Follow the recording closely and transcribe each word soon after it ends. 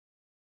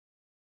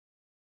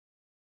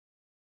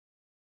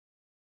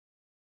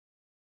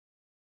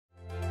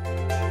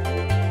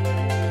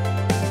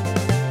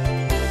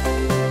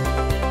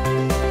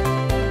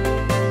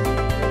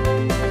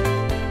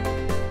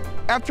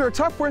After a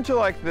tough winter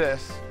like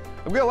this,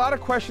 we get a lot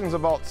of questions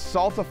about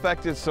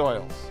salt-affected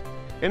soils.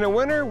 In the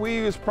winter, we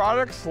use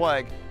products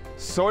like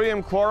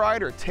sodium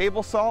chloride or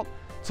table salt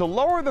to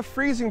lower the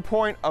freezing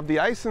point of the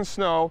ice and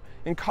snow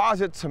and cause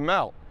it to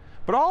melt.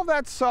 But all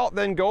that salt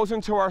then goes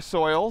into our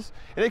soils,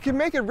 and it can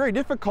make it very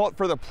difficult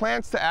for the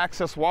plants to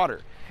access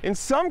water. In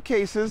some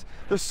cases,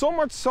 there's so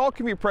much salt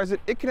can be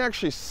present, it can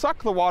actually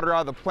suck the water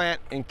out of the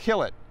plant and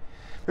kill it.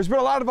 There's been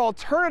a lot of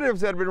alternatives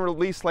that have been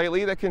released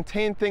lately that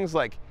contain things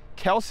like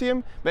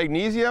calcium,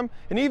 magnesium,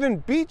 and even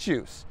beet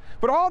juice.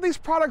 But all these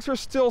products are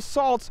still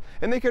salts,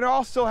 and they can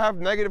all still have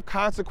negative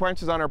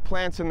consequences on our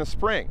plants in the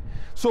spring.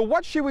 So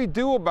what should we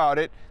do about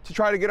it to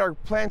try to get our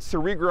plants to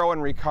regrow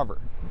and recover?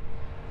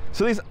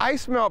 So these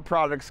ice melt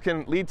products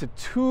can lead to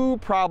two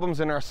problems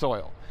in our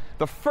soil.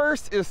 The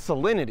first is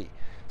salinity.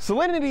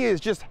 Salinity is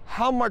just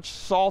how much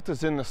salt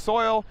is in the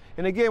soil,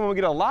 and again, when we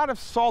get a lot of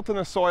salt in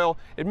the soil,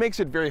 it makes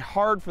it very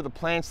hard for the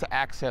plants to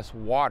access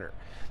water.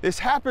 This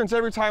happens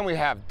every time we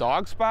have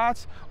dog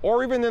spots,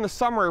 or even in the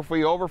summer if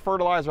we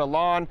over-fertilize our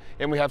lawn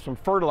and we have some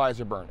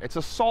fertilizer burn. It's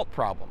a salt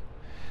problem.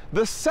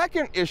 The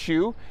second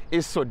issue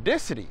is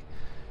sodicity.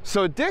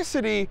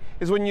 Sodicity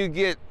is when you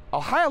get a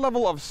high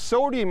level of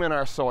sodium in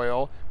our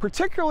soil,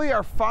 particularly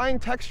our fine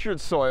textured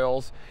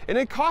soils, and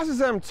it causes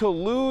them to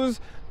lose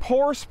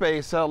pore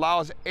space that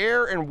allows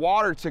air and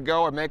water to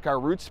go and make our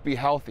roots be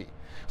healthy.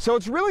 So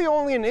it's really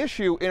only an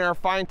issue in our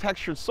fine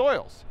textured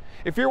soils.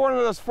 If you're one of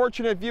those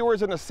fortunate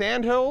viewers in the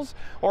sandhills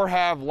or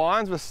have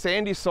lawns with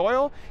sandy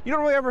soil, you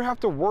don't really ever have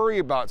to worry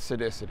about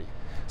sodicity.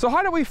 So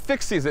how do we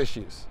fix these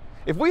issues?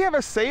 If we have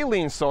a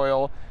saline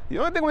soil, the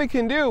only thing we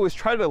can do is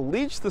try to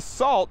leach the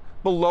salt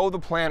below the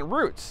plant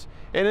roots.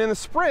 And in the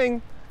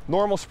spring,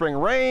 normal spring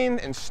rain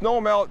and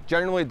snow melt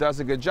generally does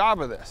a good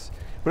job of this.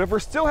 But if we're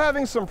still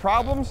having some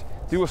problems,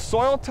 do a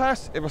soil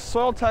test. If a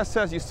soil test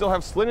says you still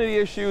have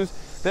salinity issues,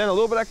 then a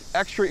little bit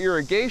extra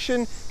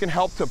irrigation can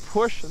help to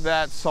push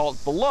that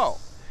salt below.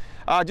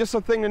 Just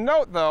a thing to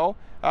note though,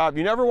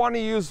 you never want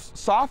to use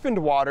softened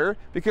water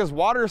because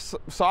water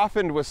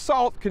softened with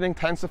salt can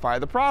intensify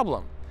the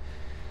problem.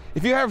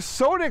 If you have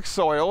sodic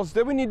soils,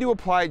 then we need to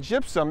apply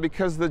gypsum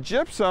because the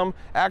gypsum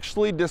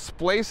actually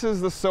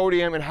displaces the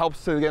sodium and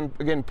helps to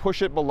again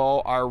push it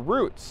below our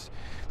roots.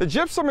 The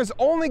gypsum is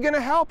only going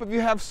to help if you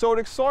have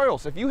sodic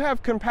soils. If you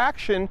have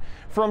compaction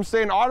from,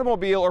 say, an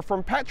automobile or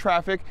from pet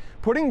traffic,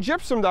 putting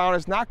gypsum down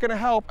is not going to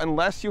help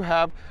unless you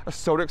have a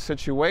sodic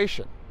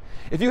situation.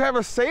 If you have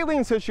a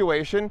saline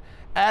situation,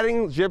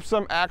 adding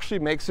gypsum actually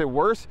makes it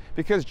worse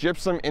because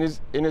gypsum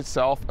is in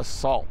itself a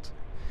salt.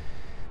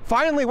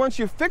 Finally, once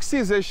you fix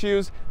these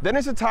issues, then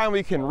it's a time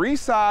we can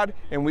resod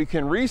and we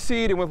can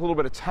reseed, and with a little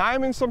bit of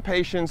time and some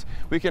patience,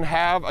 we can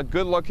have a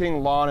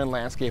good-looking lawn and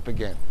landscape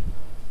again.